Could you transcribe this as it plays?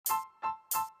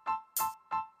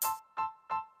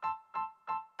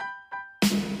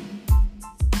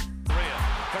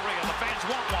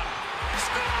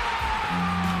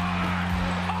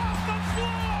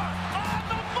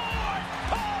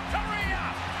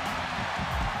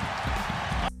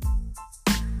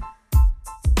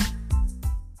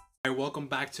Welcome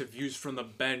back to Views from the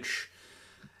Bench,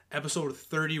 episode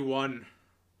 31.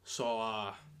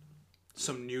 So,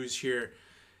 some news here.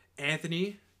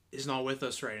 Anthony is not with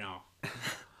us right now.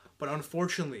 But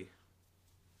unfortunately,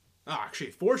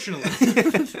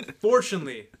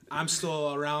 fortunately, I'm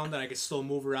still around and I can still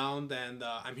move around, and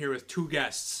I'm here with two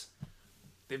guests.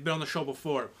 They've been on the show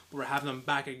before, but we're having them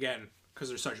back again because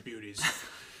they're such beauties.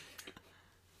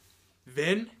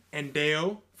 Vin and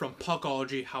Deo from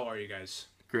Puckology. How are you guys?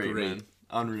 Great, man.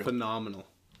 Unreal. Phenomenal.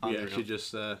 Unreal. We actually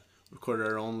just recorded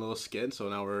our own little skit, so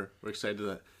now we're excited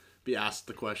to be asked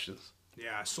the questions.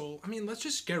 Yeah, so, let's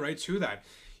just get right to that.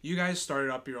 You guys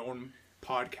started up your own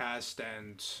podcast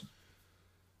and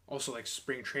also,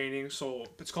 spring training. So,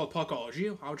 it's called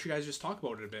Puckology. How would you guys just talk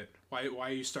about it a bit? Why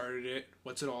you started it?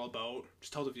 What's it all about?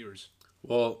 Just tell the viewers.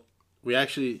 Well,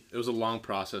 it was a long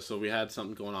process, so we had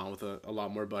something going on with a lot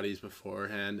more buddies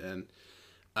beforehand, and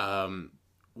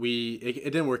it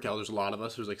didn't work out. There's a lot of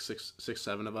us. There's like six,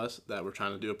 seven of us that were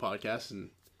trying to do a podcast, and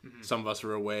some of us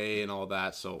were away and all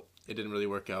that, so it didn't really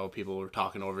work out. People were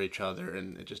talking over each other,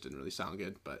 and it just didn't really sound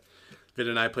good. But Vin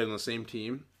and I played on the same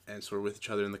team, and so we're with each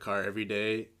other in the car every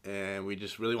day, and we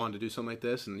just really wanted to do something like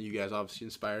this, and you guys obviously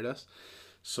inspired us.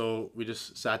 So we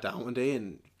just sat down one day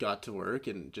and got to work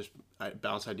and just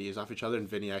bounced ideas off each other, and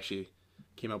Vinny actually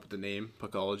came up with the name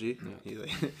Puckology. Yeah.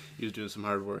 He was doing some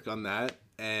hard work on that,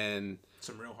 and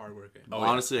some real hard work.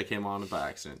 Honestly, I came on it by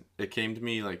accident. It came to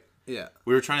me we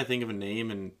were trying to think of a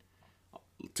name, and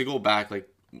to go back,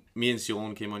 me and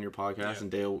Siolan came on your podcast,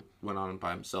 and Dale went on by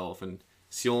himself, and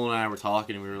Siolan and I were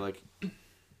talking, and we were like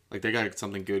they got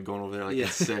something good going over there,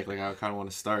 it's sick, I kind of want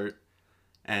to start,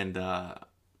 and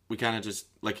we kind of just,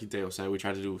 like Dale said, we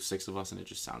tried to do 6 of us, and it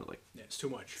just sounded it's too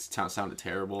much. It sounded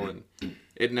terrible, and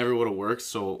it never would have worked.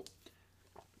 So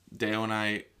Dale and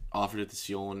I offered it to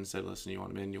Siolan and said, "Listen, you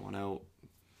want him in? You want out?"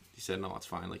 He said, "No, it's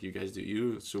fine. You guys do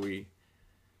you." So we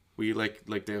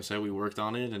like Dale said, we worked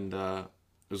on it, and it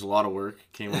was a lot of work.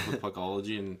 Came up with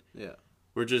Puckology, and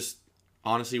we're just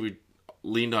honestly we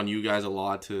leaned on you guys a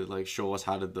lot to show us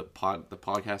how to the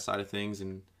podcast side of things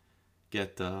and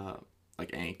get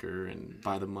Anchor and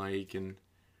buy the mic and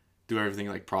do everything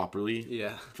properly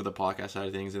for the podcast side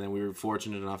of things. And then we were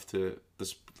fortunate enough to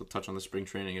touch on the spring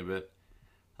training a bit.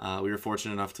 We were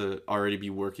fortunate enough to already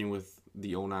be working with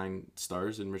the 09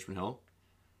 Stars in Richmond Hill.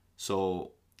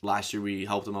 So last year we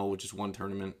helped them out with just one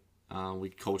tournament. We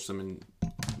coached them in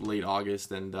late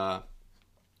August, and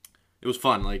it was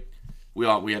fun. We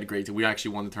had a great time. We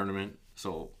actually won the tournament,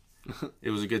 so it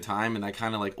was a good time, and that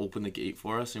kind of opened the gate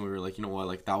for us, and we were you know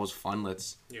what, that was fun.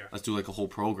 Let's do a whole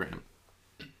program.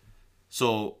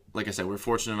 So like I said, we're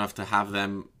fortunate enough to have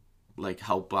them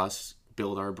help us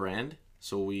build our brand.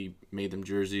 So we made them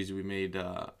jerseys. We made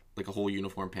a whole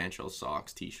uniform, pant shells,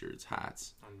 socks, t-shirts,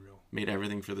 hats. Unreal. Made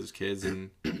everything for those kids,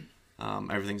 and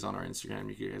everything's on our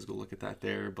Instagram. You guys go look at that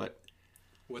there. But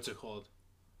what's it called?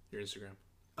 Your Instagram?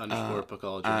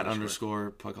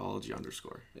 _Puckology.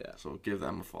 @_Puckology_. Yeah. So give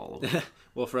them a follow.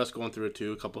 Well, for us going through it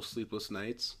too, a couple sleepless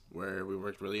nights where we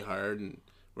worked really hard, and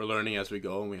we're learning as we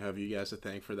go, and we have you guys to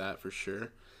thank for that for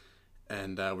sure.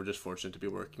 And we're just fortunate to be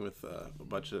working with a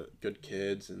bunch of good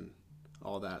kids and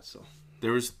all that. So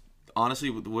there was,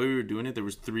 honestly, with the way we were doing it, there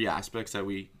was 3 aspects that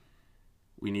we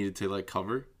needed to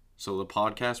cover. So the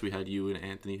podcast, we had you and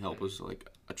Anthony help us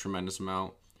a tremendous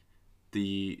amount.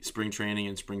 The spring training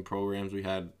and spring programs, we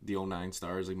had the 09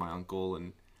 Stars, my uncle,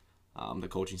 and the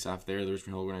coaching staff there, the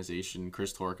Richmond Hill organization,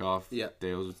 Chris Torkoff,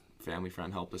 Dale's family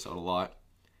friend, helped us out a lot.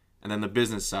 And then the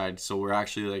business side, so we're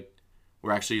actually a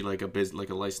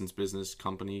licensed business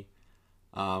company.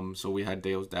 So we had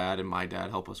Dale's dad and my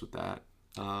dad help us with that.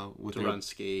 Run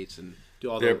skates and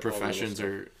do all their professions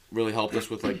really helped us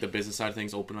with the business side of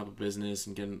things, open up a business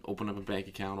and open up a bank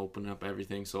account, open up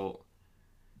everything. So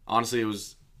honestly, it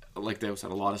was, like Dale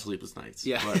said, a lot of sleepless nights.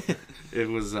 Yeah. But it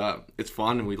was, it's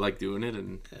fun, and we like doing it,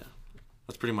 and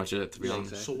that's pretty much it, to be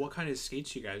honest. Exactly. So what kind of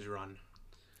skates you guys run?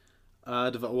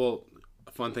 Well,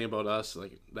 a fun thing about us,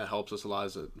 that helps us a lot,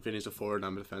 is that Vinny's a forward and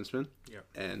I'm a defenseman. Yeah.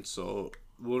 And so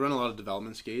we'll run a lot of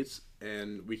development skates,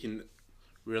 and we can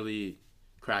really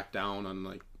crack down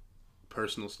on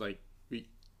personals,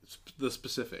 the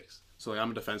specifics. So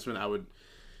I'm a defenseman.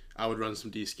 I would run some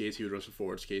D skates. He would run some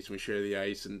forward skates, and we share the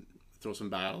ice and throw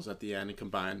some battles at the end and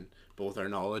combine both our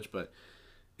knowledge. But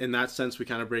in that sense, we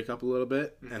kind of break up a little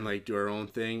bit and do our own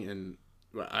thing. And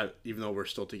even though we're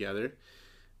still together,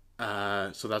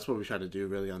 so that's what we try to do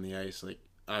really on the ice.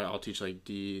 I'll teach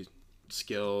D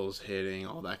skills, hitting,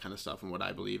 all that kind of stuff, and what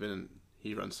I believe in. And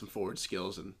he runs some forward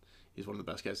skills, and he's one of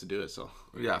the best guys to do it. So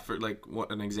yeah, for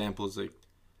what an example is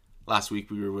last week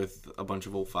we were with a bunch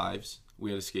of 05s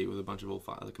we had to skate with a bunch of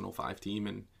 05, like an 05 team,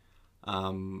 and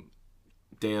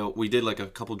we did like a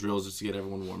couple drills just to get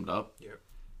everyone warmed up. Yep.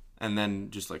 And then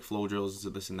just like flow drills,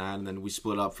 this and that, and then we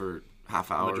split up for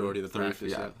half hour. Majority of the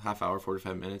practice, yeah. Half hour,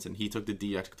 45 minutes, and he took the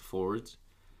D, I took the forwards,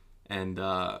 and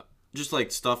just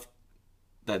like stuff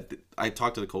that I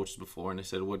talked to the coaches before, and they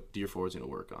said, "What do your forwards need to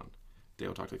work on?"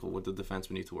 Dale talked like, "Well, what do the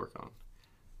defensemen need to work on?"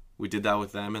 We did that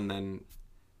with them, and then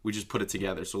we just put it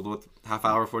together. So with half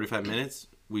hour, 45 minutes,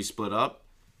 we split up,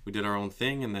 we did our own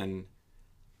thing, and then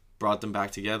brought them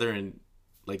back together and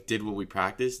like did what we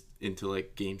practiced into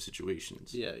like game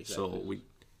situations. Yeah, exactly. So we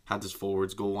had this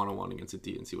forwards go 1-on-1 against a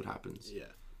D and see what happens. Yeah.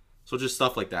 So just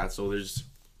stuff like that. So there's,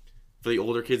 for the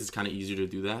older kids, it's kind of easier to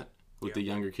do that. With the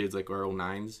younger kids, like our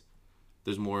 09s,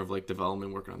 there's more of like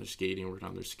development, working on their skating, working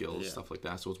on their skills, stuff like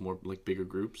that. So it's more like bigger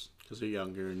groups. Because they're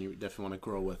younger and you definitely want to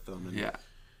grow with them and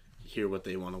hear what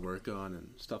they want to work on and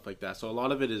stuff like that. So a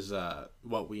lot of it is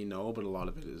what we know, but a lot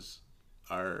of it is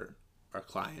our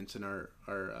clients and our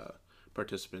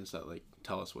participants that like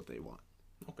tell us what they want.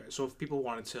 Okay, so if people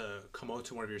wanted to come out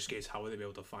to one of your skates, how would they be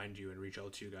able to find you and reach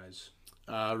out to you guys?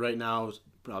 Right now,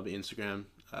 probably Instagram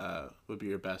would be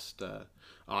your best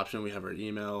option. We have our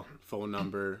email, phone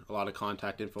number, a lot of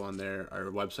contact info on there. Our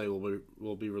website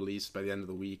will be released by the end of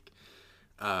the week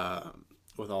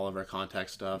with all of our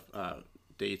contact stuff,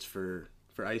 dates for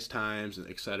ice times,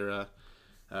 etc.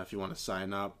 If you want to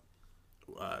sign up,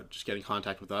 just get in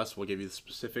contact with us. We'll give you the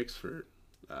specifics for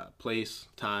place,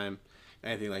 time,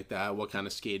 anything like that, what kind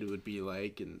of skate it would be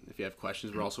like, and if you have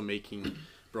questions, we're also making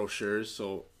brochures.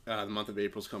 So the month of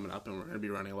April's coming up, and we're going to be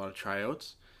running a lot of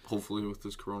tryouts. Hopefully with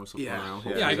this Corona stuff Yeah. going on.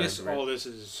 Yeah, Yeah, I exactly. guess all this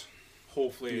is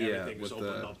hopefully everything is with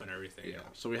opened the- up and everything. Yeah.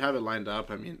 So we have it lined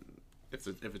up. I mean, if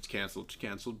it's canceled, it's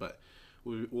canceled, but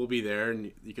we'll be there,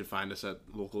 and you can find us at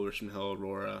local Richmond Hill,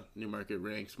 Aurora, Newmarket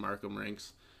rinks, Markham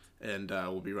rinks, and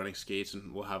we'll be running skates,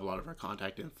 and we'll have a lot of our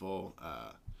contact info,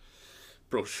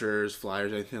 brochures,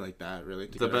 flyers, anything like that, really.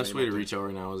 The best way to reach out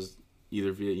right now is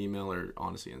either via email or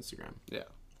honestly Instagram. Yeah.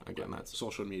 Again, that's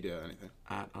Social media, anything.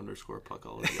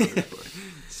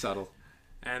 @_Puckology_. Subtle.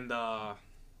 And what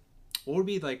would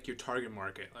be like your target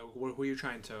market? Like, who are you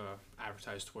trying to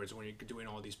advertise towards when you're doing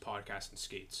all these podcasts and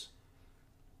skates?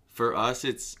 For us,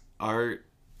 it's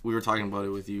we were talking about it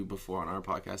with you before on our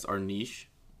podcast. Our niche,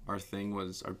 our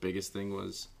biggest thing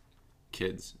was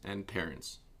kids and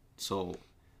parents. So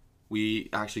we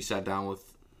actually sat down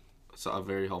with a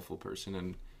very helpful person,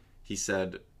 and he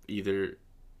said either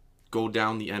go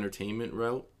down the entertainment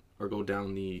route or go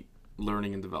down the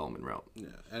learning and development route. Yeah,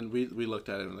 and we looked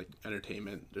at it like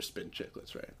entertainment. They're spin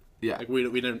chicklets, right? Yeah. Like we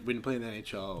didn't play in the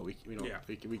NHL. We don't. Yeah,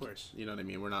 we, of course. You know what I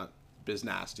mean? We're not biz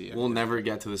nasty. We'll never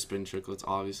get to the spin chicklets,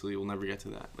 obviously. We'll never get to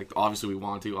that. Like, obviously we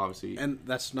want to, obviously. And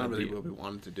that's not really what we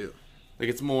wanted to do. Like,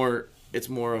 it's more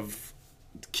of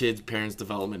kids, parents'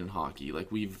 development in hockey. Like,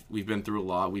 we've been through a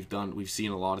lot. We've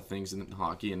seen a lot of things in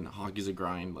hockey, and hockey's a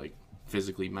grind, like,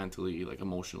 physically, mentally, like,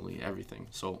 emotionally, everything.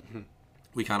 So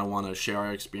we kind of want to share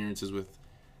our experiences with,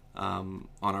 on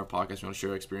our podcast, we want to share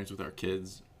our experience with our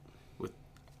kids, with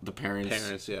the parents.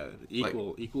 Parents, yeah.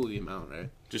 Equal the amount,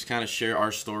 right? Just kind of share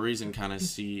our stories and kind of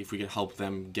see if we could help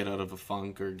them get out of a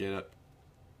funk or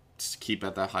just keep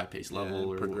at that high pace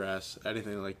level or progress,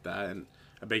 anything like that. And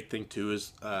a big thing too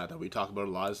is that we talk about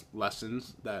a lot of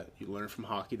lessons that you learn from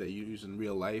hockey that you use in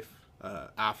real life,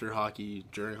 after hockey,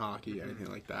 during hockey,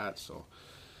 anything like that. So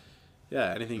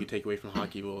yeah, anything you take away from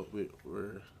hockey,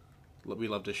 we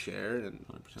love to share, and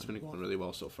 100%. It's been going really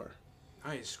well so far.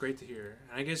 Nice, great to hear.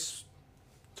 And I guess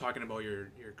talking about your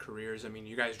careers, I mean,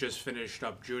 you guys just finished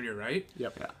up junior, right?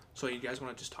 Yep. Yeah. So you guys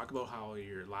want to just talk about how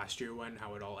your last year went,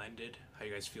 how it all ended, how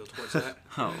you guys feel towards that?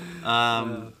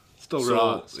 Still so,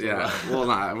 raw. Yeah.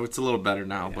 Well, it's a little better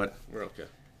now, Yeah, but we're okay.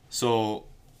 so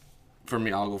for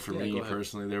me, I'll go for Yeah, me go ahead.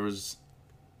 personally.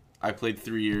 I played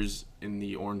 3 years in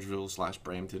the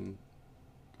Orangeville/Brampton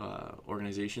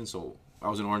organization. So I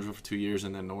was in Orangeville for 2 years,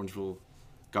 and then Orangeville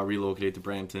got relocated to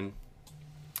Brampton.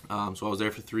 So I was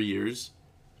there for 3 years,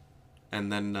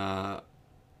 and then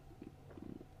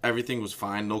everything was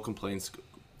fine, no complaints,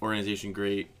 organization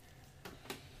great.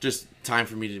 Just time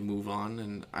for me to move on,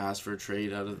 and I asked for a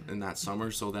trade in that summer.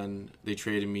 So then they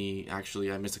traded me.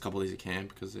 Actually, I missed a couple days of camp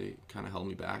because they kind of held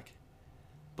me back,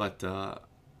 but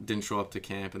didn't show up to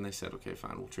camp, and they said, okay,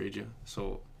 fine, we'll trade you.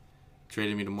 So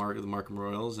traded me to the Markham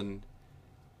Royals, and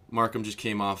Markham just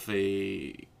came off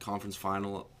a conference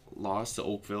final loss to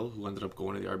Oakville, who ended up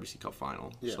going to the RBC Cup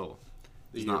final. Yeah. So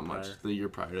The there's year not much prior. the year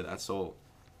prior to that. So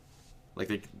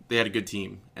like they had a good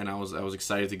team, and I was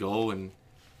excited to go. And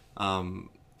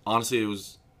honestly, it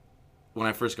was when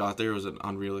I first got there, it was an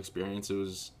unreal experience. It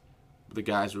was the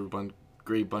guys were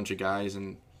great bunch of guys,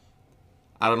 and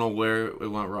I don't know where it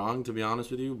went wrong, to be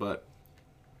honest with you, but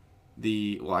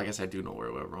I guess I do know where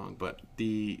it went wrong, but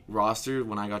the roster,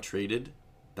 when I got traded,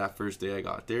 that first day I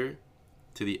got there,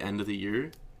 to the end of the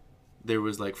year, there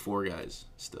was like 4 guys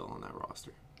still on that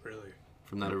roster. Really?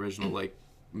 From that original, like,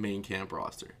 main camp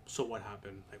roster. So what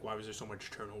happened? Like, why was there so much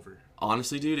turnover?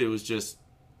 Honestly, dude, it was just,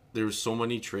 there was so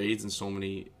many trades and so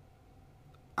many,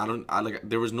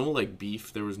 there was no, like,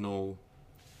 beef, there was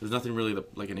nothing really,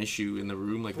 like, an issue in the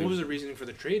room. Like, what was the reasoning for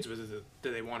the trades? Was it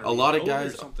did they want to a lot of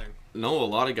guys, or something? No, a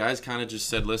lot of guys kind of just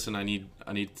said, listen, I need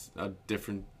a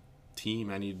different team,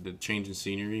 I need a change in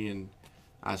scenery, and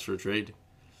asked for a trade.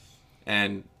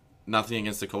 And nothing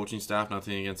against the coaching staff,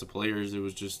 nothing against the players, it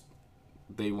was just,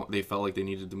 they felt like they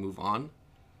needed to move on,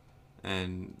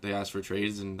 and they asked for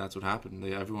trades, and that's what happened.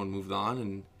 Everyone moved on,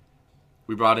 and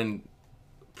we brought in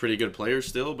pretty good players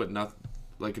still, but not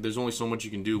like, there's only so much you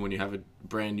can do when you have a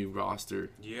brand new roster.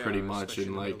 Pretty much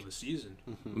in like middle of the season.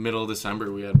 Middle of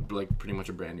December, we had like pretty much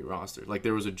a brand new roster. Like,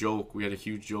 there was a joke, we had a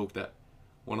huge joke that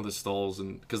one of the stalls,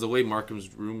 and because the way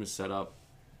Markham's room is set up,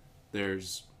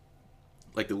 there's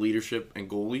like the leadership and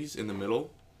goalies in the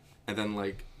middle, and then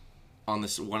like on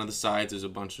this one of the sides there's a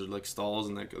bunch of like stalls,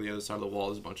 and like the other side of the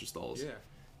wall is a bunch of stalls. Yeah.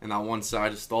 And that one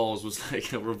side of stalls was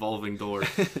like a revolving door,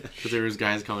 because there was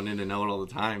guys coming in and out all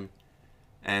the time.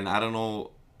 And I don't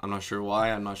know, I'm not sure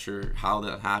why, I'm not sure how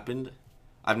that happened.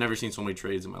 I've never seen so many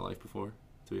trades in my life before,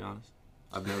 to be honest.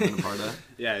 I've never been a part of that.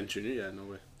 Yeah, in junior, yeah, no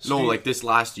way. No, like this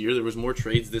last year, there was more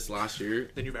trades this last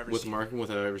year than you've ever with seen. Markham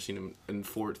than I've ever seen him in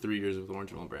 3 years with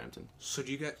Orangeville and Brampton. So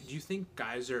do you think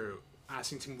guys are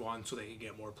asking to move on so they can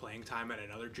get more playing time at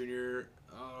another junior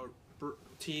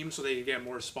team, so they can get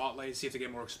more spotlight, see if they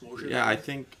get more exposure? Yeah, I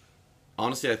think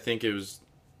it was,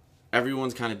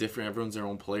 everyone's kind of different. Everyone's their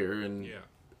own player, and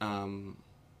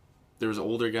there was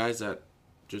older guys that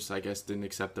just, I guess, didn't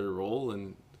accept their role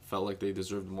and felt like they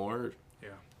deserved more. Yeah.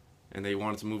 And they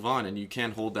wanted to move on, and you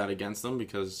can't hold that against them,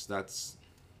 because that's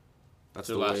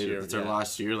their last year. It's their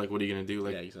last year. Like, what are you gonna do?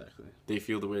 Like, yeah, exactly. They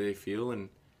feel the way they feel, and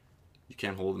you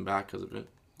can't hold them back because of it.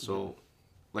 So,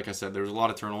 like I said, there was a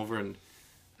lot of turnover, and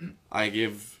I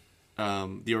give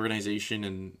the organization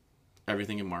and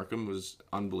everything in Markham was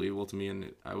unbelievable to me,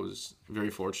 and I was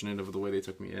very fortunate of the way they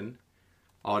took me in.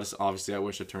 Obviously, I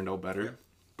wish it turned out better,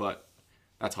 but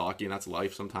that's hockey and that's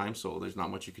life sometimes, so there's not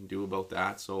much you can do about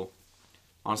that. So,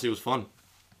 honestly, it was fun.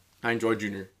 I enjoyed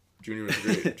junior. Junior was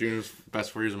great. Junior was the best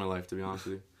 4 years of my life, to be honest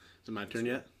with you. Is it my turn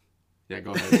yet? Yeah,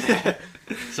 go ahead.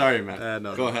 Sorry, Matt.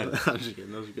 No, go ahead. I'm just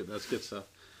kidding. Those are good. That's good stuff.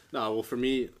 No, well, for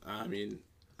me, I mean,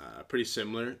 pretty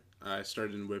similar. I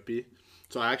started in Whippy.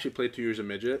 So I actually played 2 years of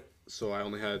midget. So I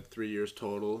only had 3 years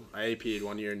total. I AP'd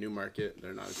 1 year in Newmarket.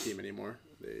 They're not a team anymore.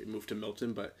 They moved to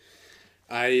Milton. But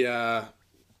I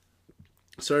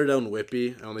started out in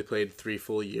Whippy. I only played 3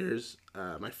 full years.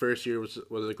 My first year was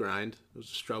a grind. It was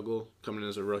a struggle coming in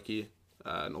as a rookie,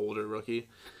 an older rookie.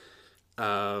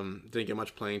 Didn't get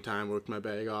much playing time, worked my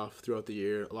bag off throughout the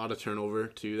year. A lot of turnover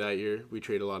too that year. We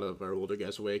traded a lot of our older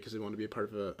guys away because they wanted to be a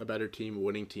part of a better team, a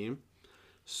winning team.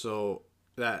 So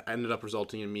that ended up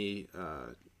resulting in me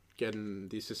getting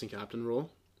the assistant captain role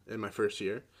in my first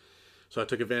year. So I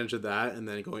took advantage of that, and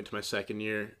then going to my second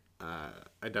year, I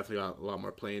definitely got a lot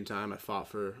more playing time. I fought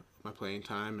for my playing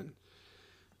time, and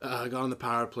I got on the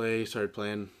power play, started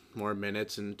playing more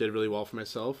minutes, and did really well for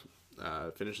myself.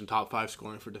 Finished in top 5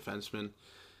 scoring for defensemen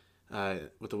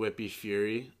with the Whitby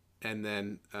Fury. And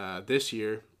then this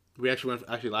year, last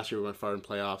year we went far in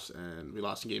playoffs, and we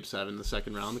lost in Game 7 the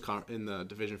second round in the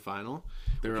division final.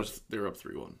 They were up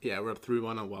 3-1. Yeah, we're up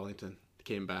 3-1 on Wellington.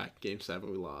 Came back. Game 7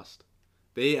 we lost.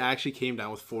 They actually came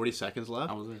down with 40 seconds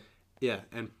left. I was there. Yeah,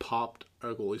 and popped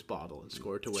our goalie's bottle and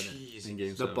scored to win it. In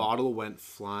Game 7. The bottle went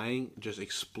flying, just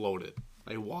exploded.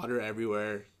 Like water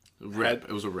everywhere. Rep.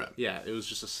 It was a rep. Yeah, it was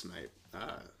just a snipe.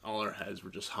 All our heads were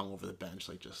just hung over the bench,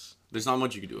 like just. There's not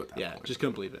much you could do at that point. Yeah, just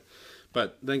couldn't believe it.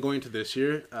 But then going to this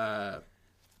year, I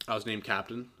was named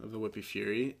captain of the Whippy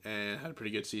Fury and had a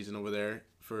pretty good season over there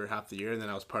for half the year. And then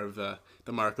I was part of the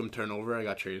Markham turnover. I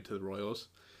got traded to the Royals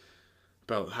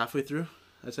about halfway through.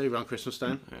 I'd say around Christmas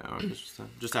time. Yeah, around Christmas time.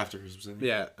 Just after Christmas time.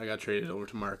 Yeah, I got traded over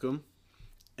to Markham,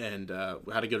 and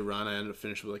we had a good run. I ended up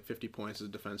finishing with like 50 points as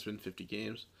a defenseman, 50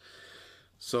 games.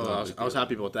 So I was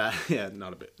happy about that. Yeah,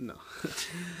 not a bit. No.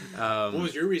 What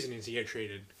was your reasoning to get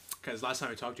traded? Because last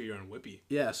time I talked to you, you were on Whippy.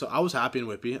 Yeah, so I was happy in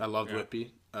Whippy. I loved Whippy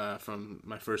from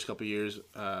my first couple of years.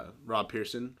 Rob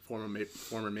Pearson, former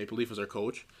Maple Leaf, was our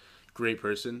coach. Great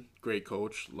person, great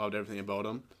coach. Loved everything about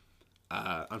him.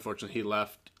 Unfortunately, he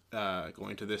left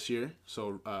going to this year.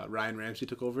 So Ryan Ramsey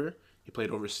took over. He played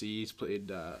overseas,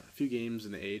 played a few games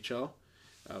in the AHL.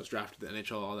 I was drafted to the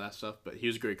NHL, all that stuff. But he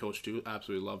was a great coach too.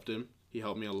 Absolutely loved him. He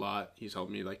helped me a lot. He's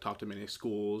helped me like talk to many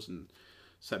schools and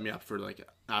set me up for like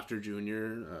after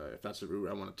junior, if that's the route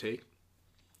I want to take.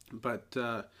 But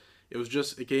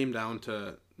it came down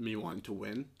to me wanting to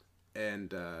win,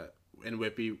 and in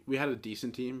Whitby we had a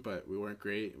decent team, but we weren't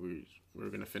great. We were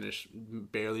gonna finish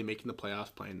barely making the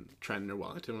playoffs, playing Trenton or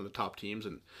Wellington, one of the top teams,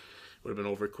 and would have been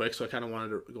over quick. So I kind of wanted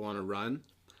to go on a run.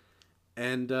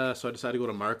 And so I decided to go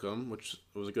to Markham, which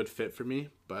was a good fit for me.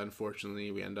 But unfortunately,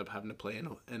 we ended up having to play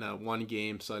in a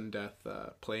one-game sudden death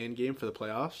play-in game for the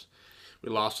playoffs. We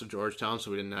lost to Georgetown,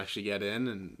 so we didn't actually get in,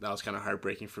 and that was kind of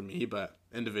heartbreaking for me. But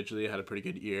individually, I had a pretty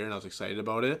good year, and I was excited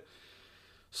about it.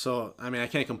 So, I mean, I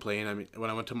can't complain. I mean, when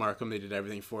I went to Markham, they did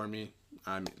everything for me.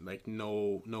 I mean, like,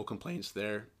 no complaints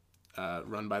there.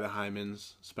 Run by the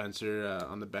Hymans. Spencer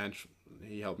on the bench,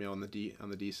 he helped me out on the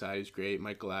D side. He's great.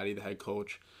 Mike Galati, the head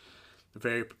coach. A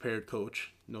very prepared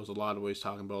coach, knows a lot of what he's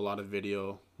talking about, a lot of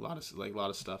video, a lot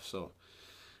of stuff. So,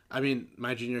 I mean,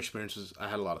 my junior experiences, I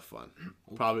had a lot of fun.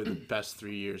 Probably the best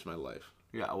 3 years of my life.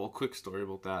 Yeah, well, quick story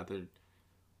about that.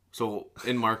 So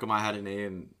in Markham, I had an A,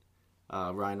 and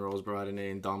Ryan Roseborough had an A,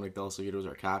 and Dominic Del Seguido was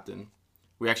our captain.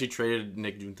 We actually traded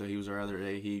Nick Junta. He was our other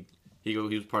A. He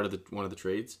was part of one of the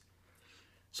trades.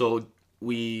 So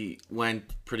we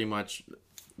went pretty much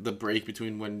the break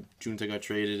between when Junta got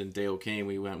traded and Dale came,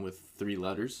 we went with 3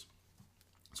 letters.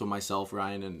 So myself,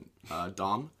 Ryan, and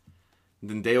Dom. And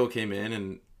then Dale came in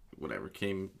and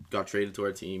got traded to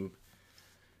our team.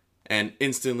 And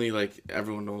instantly, like,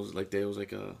 everyone knows, like, Dale's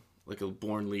like a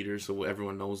born leader, so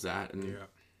everyone knows that. And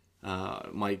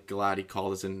Mike Galati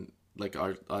called us in, like,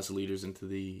 us leaders into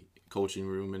the coaching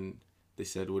room, and they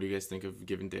said, "What do you guys think of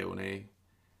giving Dale an A?"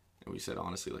 And we said,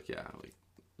 honestly, like, yeah, like,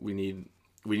 we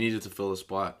needed to fill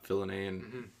an A,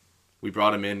 and we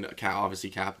brought him in.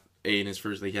 Obviously, cap A in his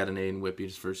first. He had an A in Whitby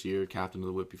his first year, captain of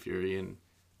the Whitby Fury, and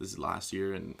this is last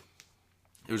year, and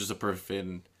it was just a perfect fit.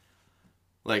 And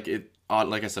like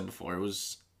I said before, it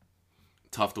was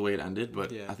tough the way it ended,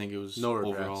 but I think it was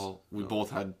overall. We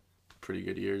both had pretty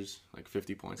good years. Like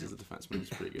 50 points as a defenseman is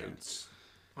pretty good. It's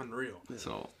unreal. Yeah.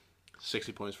 So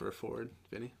 60 points for a forward,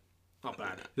 Vinny. Not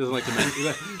bad. He doesn't like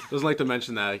to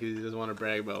mention that because he doesn't want to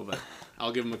brag about, but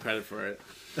I'll give him the credit for it.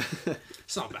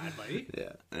 It's not bad, buddy.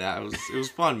 Yeah, it was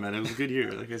fun, man. It was a good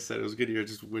year. Like I said, it was a good year. I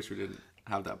just wish we didn't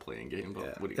have that playing game,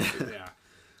 but what do you do? Yeah.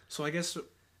 So I guess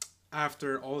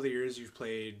after all the years you've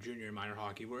played junior and minor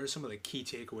hockey, what are some of the key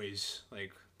takeaways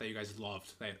like that you guys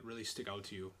loved that really stick out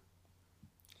to you?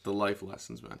 The life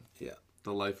lessons, man. Yeah.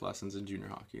 The life lessons in junior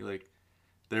hockey. Like,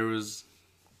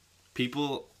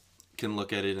 people can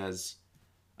look at it as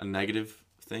a negative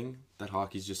thing, that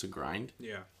hockey's just a grind.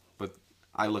 Yeah. But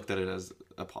I looked at it as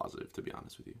a positive, to be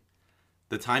honest with you.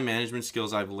 The time management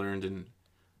skills I've learned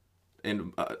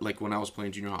like when I was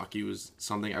playing junior hockey was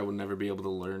something I would never be able to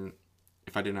learn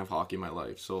if I didn't have hockey in my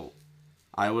life. So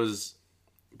I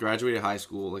graduated high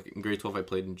school, like in grade 12 I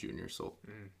played in junior. So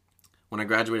when I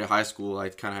graduated high school, I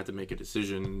kind of had to make a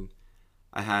decision.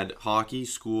 I had hockey,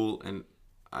 school, and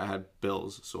I had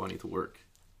bills, so I need to work,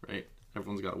 right?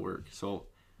 Everyone's got to work. So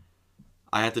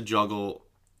I had to juggle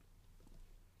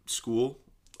school.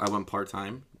 I went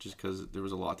part-time just because there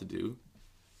was a lot to do.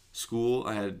 School,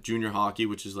 I had junior hockey,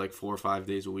 which is like 4 or 5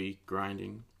 days a week,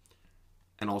 grinding,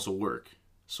 and also work.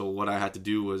 So what I had to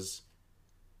do was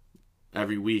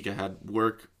every week I had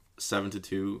work 7 to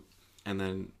 2, and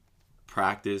then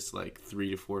practice like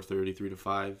 3 to 4:30, 3 to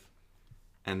 5,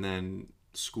 and then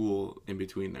school in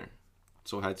between there.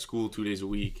 So I had school 2 days a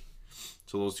week.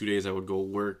 So those 2 days I would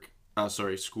go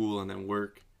school and then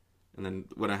work. And then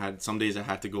when I had, some days I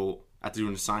had to do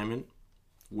an assignment,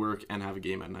 work, and have a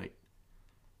game at night.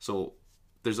 So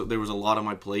there was a lot on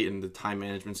my plate, and the time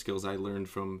management skills I learned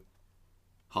from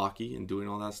hockey and doing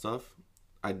all that stuff,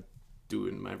 I do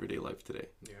in my everyday life today.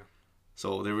 Yeah.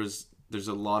 So there's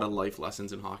a lot of life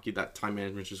lessons in hockey. That time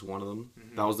management is just one of them.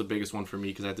 Mm-hmm. That was the biggest one for me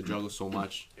because I had to juggle so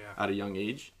much at a young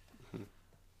age. Mm-hmm.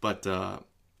 But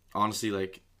honestly,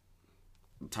 like,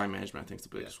 time management I think is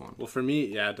the biggest one. Well, for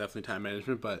me, definitely time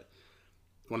management. But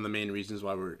one of the main reasons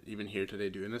why we're even here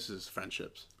today doing this is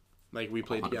friendships. Like, we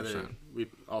played 100%. Together.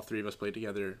 All 3 of us played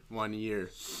together 1 year,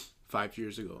 5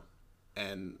 years ago.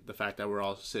 And the fact that we're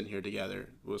all sitting here together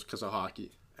was because of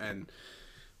hockey. And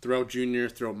throughout junior,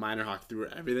 throughout minor hockey, through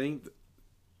everything,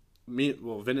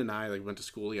 Vin and I went to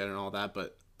school together and all that,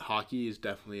 but hockey is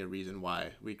definitely a reason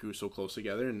why we grew so close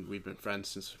together, and we've been friends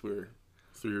since we were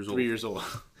 3 years old. 3 years old.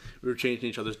 We were changing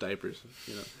each other's diapers,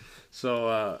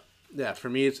 So, for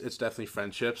me, it's definitely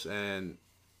friendships, and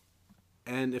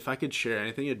if I could share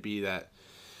anything, it'd be that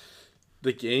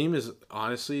the game is,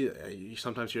 honestly, you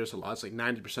sometimes hear this a lot, it's like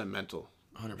 90% mental.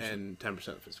 100%. and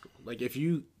 10% physical. Like if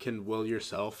you can will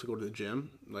yourself to go to the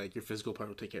gym, like your physical part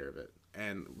will take care of it,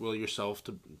 and will yourself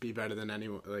to be better than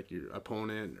anyone, like your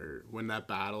opponent, or win that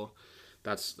battle.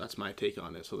 That's my take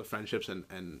on it. So the friendships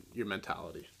and your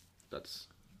mentality. That's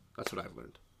what I've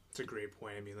learned. It's a great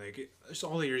point. I mean, like, it's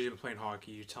all the years you've been playing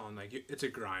hockey, you're telling, like, it's a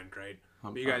grind, right?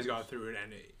 But you guys got through it,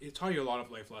 and it taught you a lot of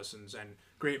life lessons and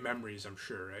great memories, I'm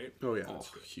sure, right? Oh, yeah. Oh,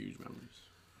 huge memories.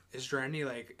 Is there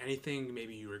anything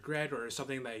maybe you regret or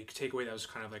something that you could take away that was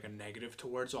kind of like a negative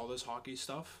towards all this hockey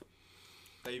stuff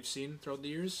that you've seen throughout the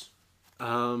years?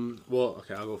 Well,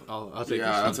 okay, I'll go. I'll take.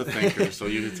 Yeah, this that's a thinker. So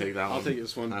you can take that one. I'll take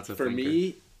this one. That's a For thinker.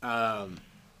 me,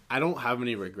 I don't have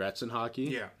any regrets in hockey.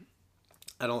 Yeah.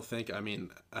 I don't think. I mean,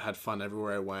 I had fun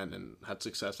everywhere I went and had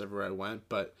success everywhere I went.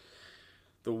 But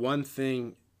the one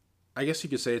thing, I guess you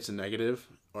could say it's a negative,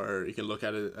 or you can look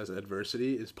at it as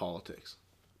adversity, is politics.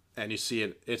 And you see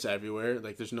it; it's everywhere.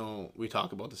 Like there's no. We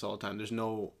talk about this all the time. There's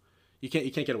no. You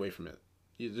can't get away from it.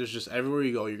 There's just everywhere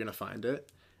you go, you're gonna find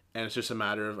it, and it's just a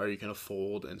matter of, are you gonna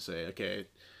fold and say, okay,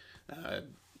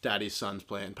 daddy's son's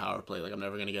playing power play, like I'm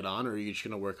never gonna get on, or are you just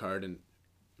gonna work hard and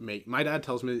make. My dad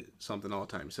tells me something all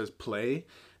the time. He says, play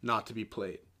not to be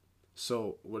played.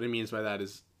 So what he means by that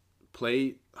is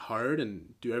play hard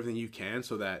and do everything you can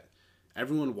so that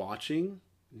everyone watching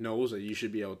knows that you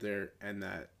should be out there, and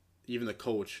that even the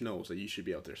coach knows that you should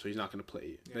be out there. So he's not going to play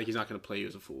you. Like he's not going to play you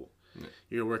as a fool. Yeah.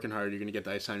 You're working hard. You're going to get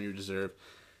the ice time you deserve.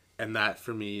 And that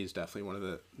for me is definitely one of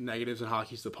the negatives in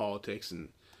hockey, is the politics and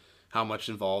how much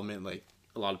involvement, like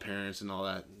a lot of parents and all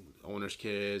that, owners'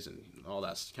 kids and all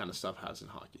that kind of stuff has in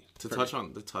hockey. To touch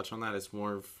on that, it's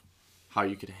more of how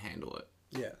you could handle it.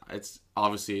 Yeah. It's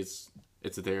obviously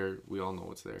it's there. We all know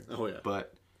it's there. Oh yeah.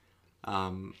 But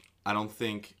I don't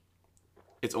think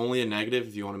it's only a negative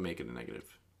if you want to make it a negative.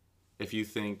 If you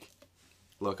think,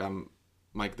 look, I'm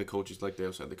Mike, the coaches, like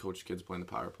Dale said, the coach kids playing the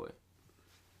power play.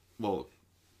 Well,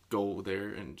 go there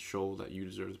and show that you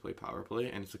deserve to play power play.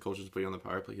 And if the coach is putting on the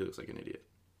power play, he looks like an idiot.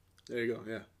 There you go.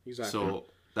 Yeah, exactly. So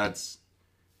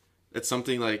it's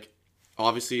something like,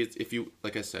 obviously, if you,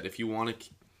 like I said, if you want to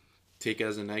take it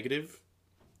as a negative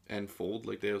and fold,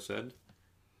 like Dale said,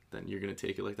 then you're going to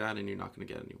take it like that and you're not going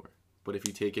to get anywhere. But if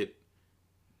you take it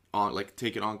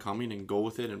on coming and go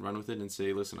with it and run with it and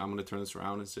say, listen, I'm going to turn this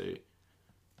around and say,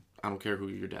 I don't care who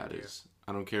your dad is. Yeah.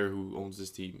 I don't care who owns this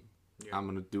team. Yeah. I'm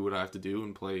going to do what I have to do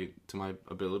and play to my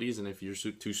abilities. And if you're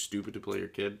too stupid to play your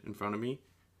kid in front of me,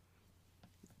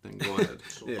 then go ahead.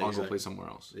 I'll go play somewhere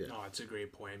else. Yeah. No, it's a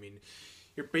great point. I mean,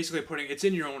 you're basically putting it's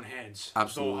in your own hands.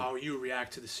 Absolutely. So how you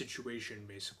react to the situation,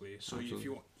 basically. So if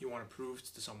you want to prove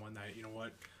to someone that, you know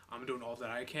what, I'm doing all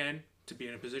that I can to be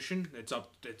in a position,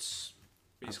 it's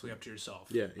basically up to yourself.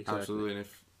 Yeah, exactly. Absolutely. And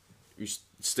if you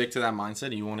stick to that mindset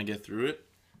and you want to get through it,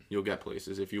 you'll get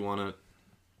places. If you want to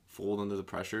fold under the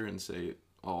pressure and say,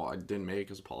 oh, I didn't make it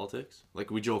because of politics. Like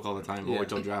we joke all the time, wait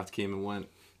till draft came and went,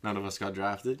 none of us got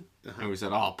drafted. And we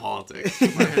said, oh, politics.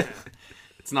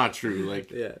 It's not true. Like,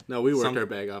 yeah, no, we worked our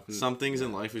bag off. Some things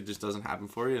in life, it just doesn't happen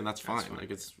for you, and that's fine. Like,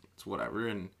 it's whatever.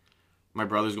 And my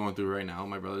brother's going through it right now.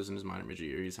 My brother's in his minor midget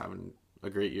year. He's having a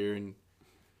great year, and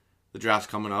the draft's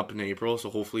coming up in April, so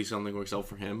hopefully something works out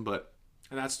for him.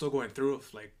 And that's still going through,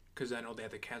 like, because I know they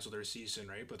had to cancel their season,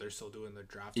 right? But they're still doing the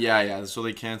draft. Yeah. So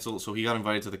they canceled. So he got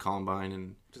invited to the combine,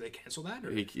 and did they cancel that?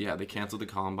 They canceled the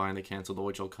combine. They canceled the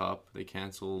OHL Cup. They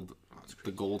canceled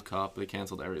the Gold Cup. They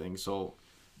canceled everything. So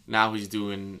now he's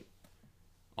doing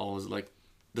all his, like,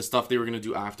 the stuff they were gonna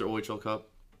do after OHL Cup.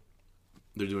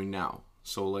 They're doing now.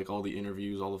 So like all the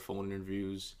interviews, all the phone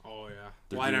interviews. Oh yeah.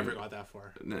 Well, I never got that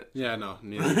far. Yeah, no,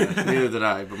 neither did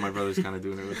I. But my brother's kind of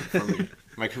doing it for me.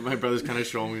 My brother's kind of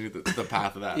showing me the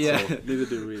path of that. Yeah, so. Neither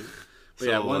do we. But so,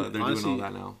 yeah, they're honestly, doing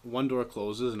all that now. One door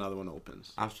closes, another one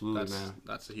opens. Absolutely, man.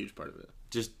 That's a huge part of it.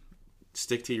 Just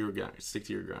stick to your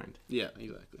grind. Yeah,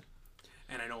 exactly.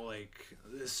 And I know, like,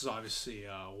 this is obviously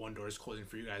one door is closing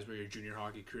for you guys, where your junior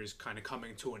hockey career is kind of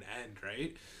coming to an end,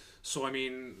 right? So, I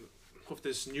mean, with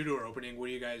this new door opening, what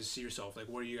do you guys see yourself? Like,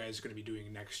 what are you guys going to be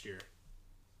doing next year?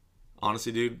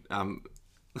 Honestly, dude, I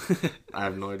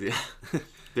have no idea.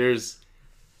 There's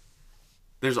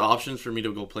options for me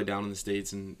to go play down in the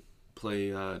States and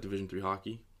play Division III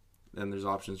hockey. Then there's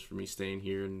options for me staying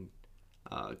here and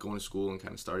going to school and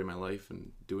kind of starting my life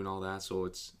and doing all that. So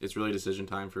it's really decision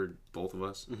time for both of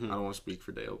us. Mm-hmm. I don't want to speak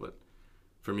for Dale, but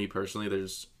for me personally,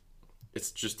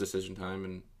 it's just decision time,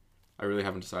 and I really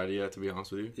haven't decided yet, to be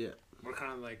honest with you. Yeah. What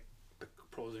kind of, like, the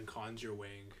pros and cons you're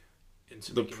weighing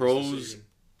into the making pros? This decision?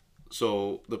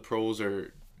 So the pros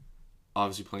are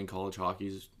obviously playing college hockey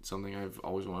is something I've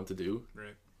always wanted to do.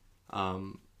 Right.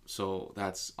 So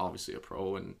that's obviously a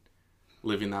pro, and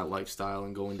living that lifestyle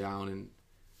and going down and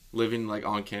living like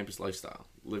on campus lifestyle,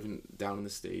 living down in the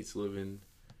States, living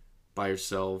by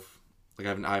yourself. Like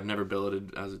I've never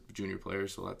billeted as a junior player,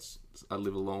 so I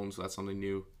live alone, so that's something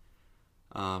new,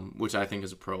 which I think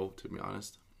is a pro, to be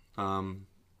honest.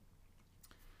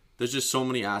 There's just so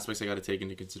many aspects I got to take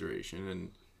into consideration, and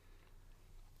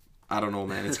I don't know,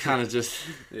 man. It's kind of just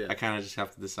I kind of just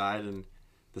have to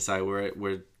decide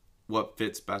where what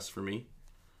fits best for me,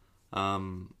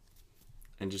 and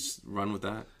just run with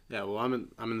that. Yeah, well, I'm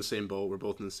in the same boat. We're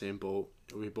both in the same boat.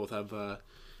 We both have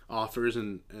offers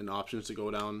and options to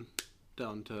go down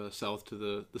to south to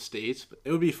the States. But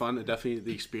it would be fun.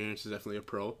 The experience is definitely a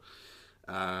pro.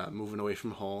 Moving away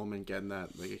from home and getting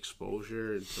that like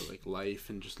exposure into like life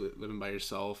and just living by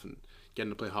yourself and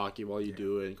getting to play hockey while you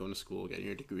do it and going to school, getting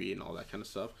your degree and all that kind of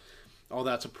stuff. All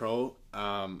that's a pro.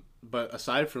 But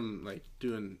aside from like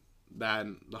doing that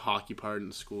and the hockey part in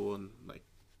the school and like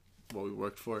what we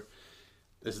worked for,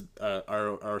 is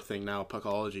our thing now,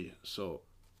 Puckology. So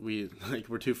we're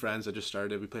two friends that just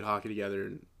started. We played hockey together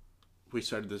and we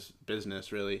started this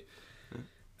business really.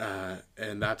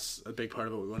 And that's a big part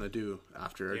of what we want to do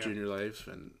after our junior life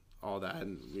and all that.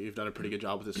 And we've done a pretty good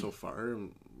job with it so far.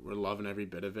 And we're loving every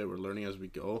bit of it. We're learning as we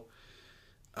go.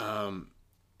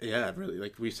 Really,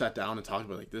 like we sat down and talked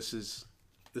about like this is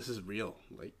real.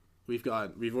 Like we've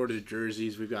ordered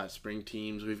jerseys, we've got spring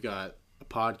teams, we've got a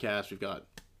podcast, we've got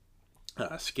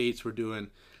skates we're doing.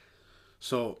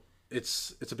 So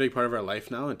it's a big part of our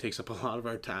life now. It takes up a lot of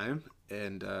our time.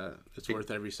 And it's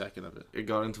worth every second of it. It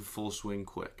got into full swing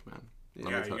quick, man.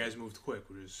 Yeah, you guys moved quick,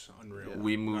 which is unreal. Yeah.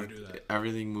 We moved.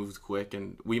 Everything moved quick,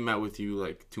 and we met with you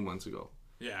like 2 months ago.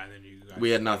 Yeah, and then you guys. We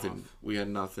had nothing. We had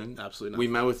nothing. Absolutely nothing. We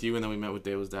met with you, and then we met with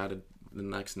Dale's dad the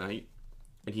next night,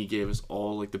 and he gave us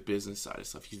all like the business side of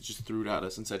stuff. He just threw it at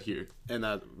us and said, "Here." And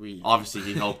obviously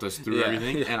he helped us through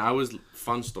everything. Yeah. And I was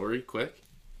fun story quick.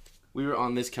 We were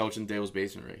on this couch in Dale's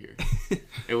basement right here.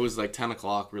 It was like 10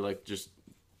 o'clock. We're like just.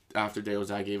 After Dale's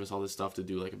dad gave us all this stuff to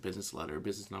do, like a business letter, a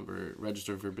business number,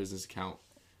 register for a business account,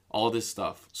 all this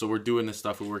stuff. So we're doing this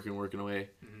stuff, we're working away.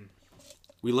 Mm-hmm.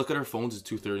 We look at our phones, it's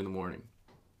 2:30 in the morning.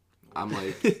 I'm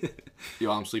like,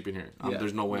 yo, I'm sleeping here.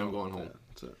 There's no way I'm going home.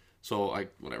 So I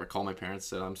call my parents,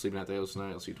 said I'm sleeping at Dale's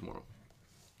tonight, I'll see you tomorrow.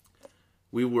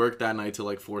 We worked that night till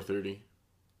like 4:30.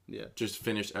 Yeah. Just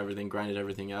finished everything, grinded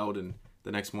everything out, and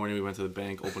the next morning we went to the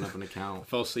bank, opened up an account. I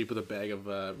fell asleep with a bag of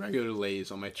regular Lay's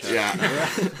on my chest. Yeah.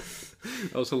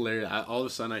 That was hilarious. All of a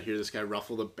sudden I hear this guy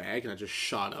ruffle the bag and I just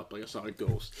shot up like I saw a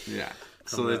ghost. Yeah.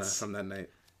 From that night.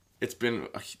 It's been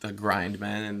a grind,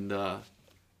 man, and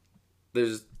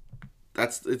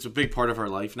it's a big part of our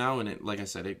life now, and it, like I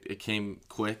said, it came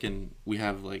quick, and we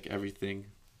have like everything.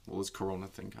 Well, this Corona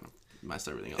thing kind of messed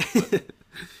everything up. But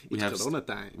we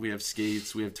have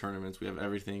skates, we have tournaments, we have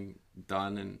everything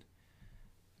done, and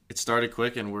it started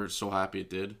quick, and we're so happy it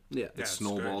did. Yeah, it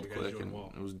snowballed quick, and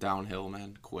it was downhill,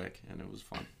 man, quick, and it was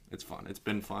fun. It's fun. It's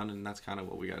been fun, and that's kind of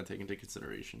what we got to take into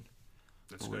consideration.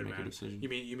 That's good, man.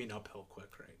 You mean uphill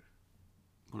quick, right?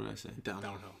 What did I say?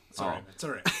 Downhill. It's all right. It's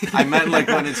all right. I meant like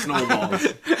when it snowballs.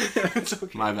 It's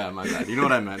okay. My bad. You know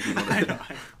what I meant. I know.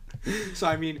 So,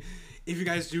 I mean, if you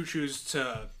guys do choose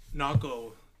to not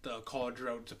go the college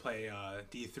route to play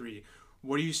D3,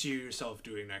 what do you see yourself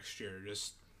doing next year?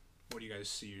 Just what do you guys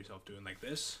see yourself doing, like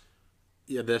this?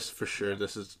 Yeah, this for sure.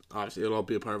 This is obviously it'll all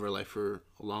be a part of our life for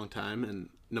a long time, and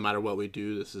no matter what we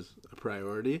do, this is a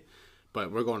priority.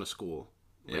 But we're going to school.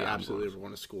 Absolutely, we're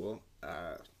going to school.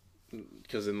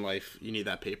 Because in life you need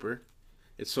that paper.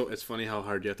 It's funny how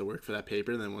hard you have to work for that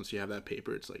paper, and then once you have that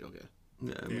paper, it's like okay.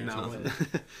 Now,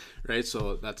 right?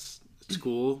 So that's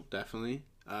school definitely,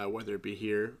 whether it be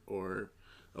here or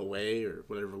away or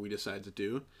whatever we decide to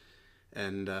do.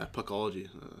 And Puckology,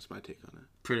 that's my take on it.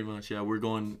 Pretty much, yeah.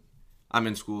 I'm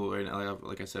in school right now.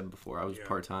 Like I said before, I was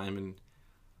part-time, and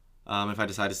if I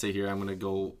decide to stay here, I'm going to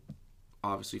go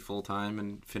obviously full-time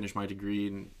and finish my degree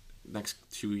in the next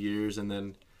 2 years. And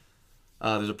then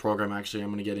there's a program, actually, I'm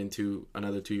going to get into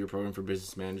another 2-year program for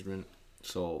business management.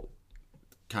 So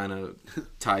kind of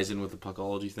ties in with the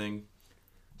Puckology thing.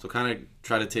 So kind of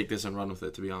try to take this and run with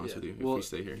it, to be honest with you, if we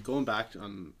stay here. Going back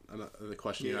on the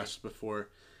question you asked before,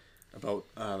 about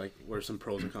like what are some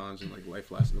pros and cons and like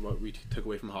life lessons, what we took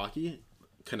away from hockey,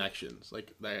 connections.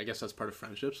 Like I guess that's part of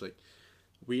friendships. Like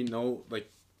we know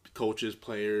like coaches,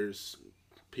 players,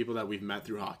 people that we've met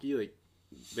through hockey, like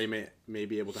they may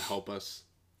be able to help us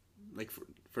like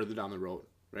further down the road,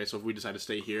 right? So if we decide to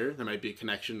stay here, there might be a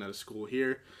connection at a school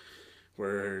here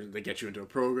where they get you into a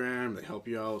program, they help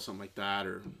you out, something like that,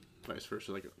 or vice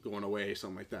versa, like going away,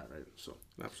 something like that, right? So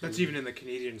That's even in the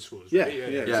Canadian schools, yeah, right? yeah,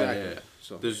 Yeah. exactly.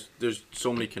 So There's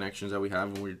so many connections that we have,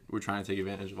 and we're trying to take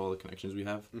advantage of all the connections we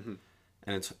have,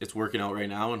 and it's working out right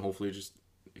now, and hopefully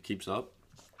it keeps up,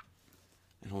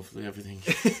 and hopefully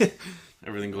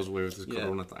everything goes away with this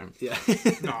Corona time. yeah.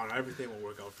 No, everything will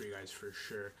work out for you guys for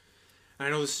sure. I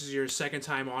know this is your second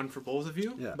time on for both of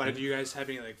you, but do you guys have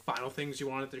any like final things you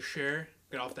wanted to share?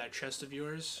 Get off that chest of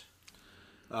yours.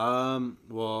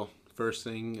 Well, first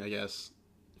thing, I guess,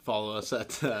 follow us at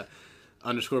 _Puckology_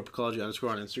 on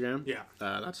Instagram. Yeah.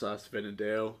 That's us, Vin and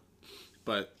Dale.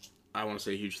 But I want to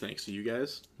say a huge thanks to you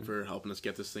guys for helping us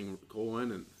get this thing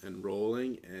going and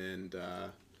rolling. And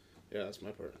yeah, that's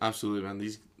my part. Absolutely, man.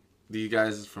 These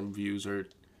guys from Views are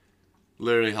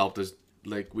literally helped us.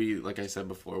 Like I said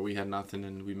before, we had nothing,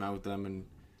 and we met with them, and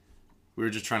we were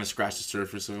just trying to scratch the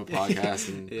surface of a podcast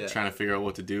and trying to figure out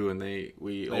what to do. And they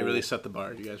really set the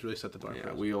bar. You guys really set the bar. Yeah, for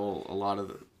us. we owe a lot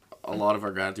of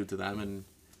our gratitude to them,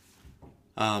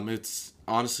 and it's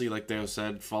honestly, like Dale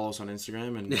said, follow us on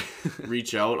Instagram and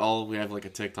reach out. We have like a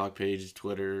TikTok page,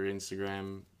 Twitter,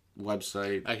 Instagram,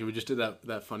 website. Actually, we just did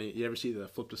that funny. You ever see the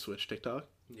flip the switch TikTok?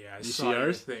 Yeah, I You saw see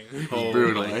ours? thing. Oh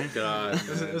brutal, my eh? god!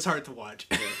 It was hard to watch.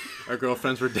 Our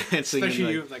girlfriends were dancing.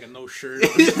 Especially you in, with like a no shirt on.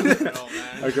 Oh,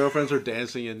 man. our girlfriends were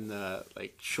dancing in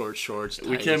like shorts.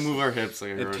 We Tights, can't move our hips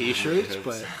like and t-shirts,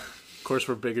 but of course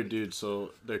we're bigger dudes,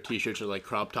 so their t-shirts are like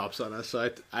crop tops on us. So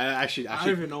I actually I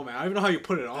don't even know, man. I don't even know how you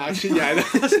put it on. actually yeah,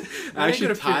 I ain't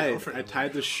gonna fit tied over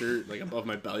it. the shirt like above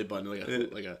my belly button like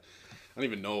a I don't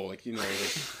even know, like, you know,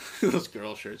 like those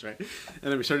girl shirts, right?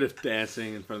 And then we started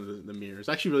dancing in front of the mirror. It's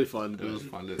actually really fun. It was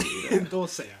fun to do that. Don't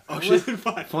say it. Actually, It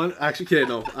wasn't fun.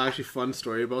 Actually, fun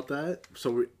story about that.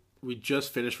 So we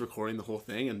just finished recording the whole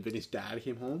thing, and Vinny's dad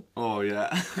came home, Oh yeah,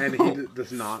 and he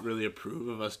does not really approve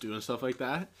of us doing stuff like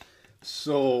that.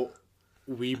 So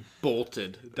we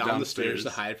bolted down the stairs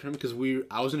to hide from him because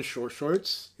I was in short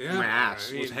shorts. Yeah, my ass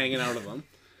I mean- was hanging out of them.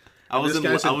 I was in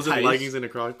guy's in tights. leggings and a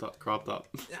crop top.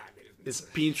 Yeah, I mean, His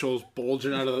bean shows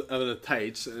bulging out of the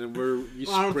tights, and I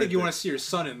don't think you want to see your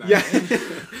son in that. Yeah.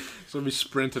 right? So we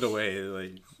sprinted away,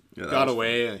 like Yeah, that got was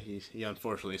away, and he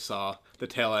unfortunately saw the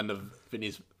tail end of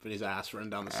Vinny's ass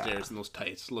running down the stairs in those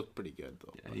tights. Looked pretty good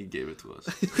though. Yeah, he gave it to us.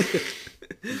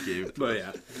 He gave it to But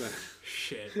us. yeah,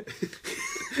 Shit.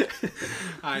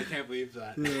 I can't believe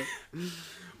that.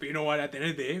 But you know what? At the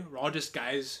end of the day, we're all just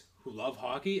guys who love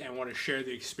hockey and want to share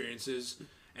the experiences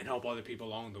and help other people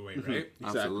along the way, right?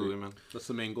 Absolutely, man. that's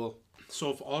the main goal. So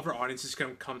if all of our audiences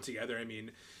can come together, I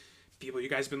mean, people, you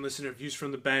guys been listening to Views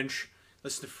from the Bench,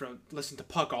 listen to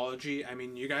Puckology. I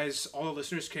mean, you guys, all the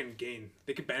listeners can gain.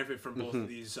 They can benefit from both of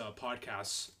these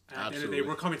podcasts. And at the end of the day,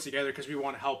 we're coming together because we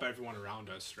want to help everyone around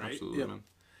us, right? Absolutely, man.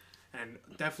 And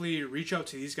definitely reach out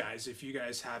to these guys if you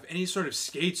guys have any sort of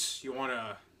skates you want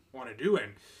to do.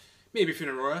 And maybe if you're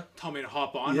in Aurora, tell me to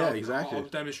hop on. Yeah, exactly. I'll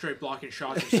demonstrate blocking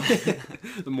shots or something.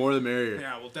 The more the merrier.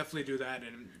 Yeah, we'll definitely do that,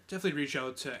 and definitely reach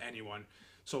out to anyone.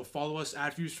 So follow us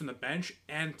at Views from the Bench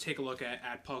and take a look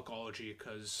at Puckology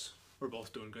because we're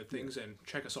both doing good things, and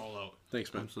check us all out.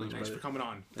 Thanks, man. Absolutely. Thanks for coming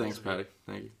on. Thanks, Patty.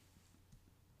 Thank you.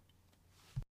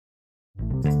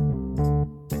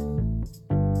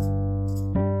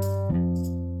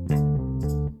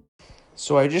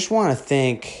 So I just want to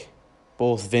thank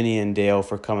both Vinny and Dale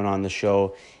for coming on the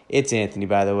show. It's Anthony,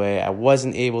 by the way. I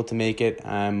wasn't able to make it.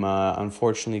 I'm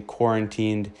unfortunately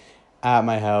quarantined at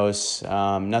my house.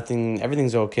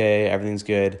 Everything's okay. Everything's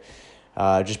good.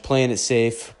 Just playing it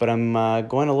safe. But I'm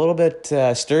going a little bit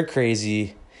stir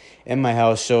crazy in my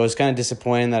house, so it's kind of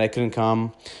disappointing that I couldn't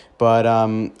come. But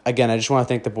again, I just want to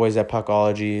thank the boys at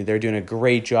Puckology. They're doing a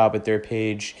great job at their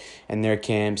page and their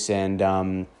camps,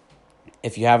 and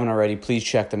if you haven't already, please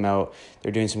check them out.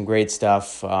 They're doing some great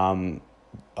stuff, a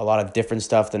lot of different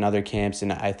stuff than other camps,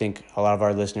 and I think a lot of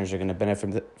our listeners are going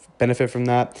to benefit from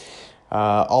that.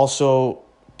 Also,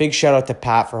 big shout out to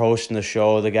Pat for hosting the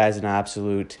show. The guy's an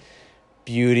absolute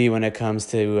beauty when it comes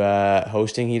to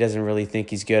hosting. He doesn't really think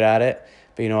he's good at it,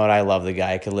 but you know what? I love the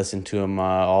guy. I could listen to him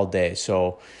all day.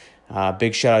 So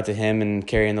big shout out to him and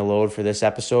carrying the load for this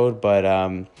episode. But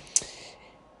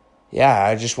yeah,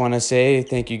 I just want to say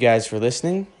thank you guys for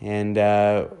listening, and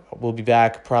we'll be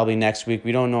back probably next week.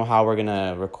 We don't know how we're going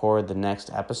to record the next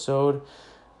episode,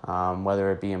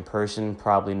 whether it be in person,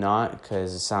 probably not,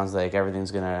 because it sounds like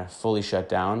everything's going to fully shut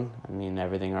down. I mean,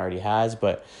 everything already has,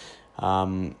 but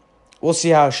we'll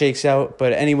see how it shakes out.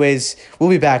 But anyways, we'll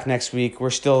be back next week. We're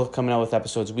still coming out with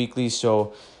episodes weekly,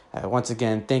 so once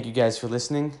again, thank you guys for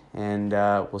listening, and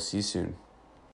we'll see you soon.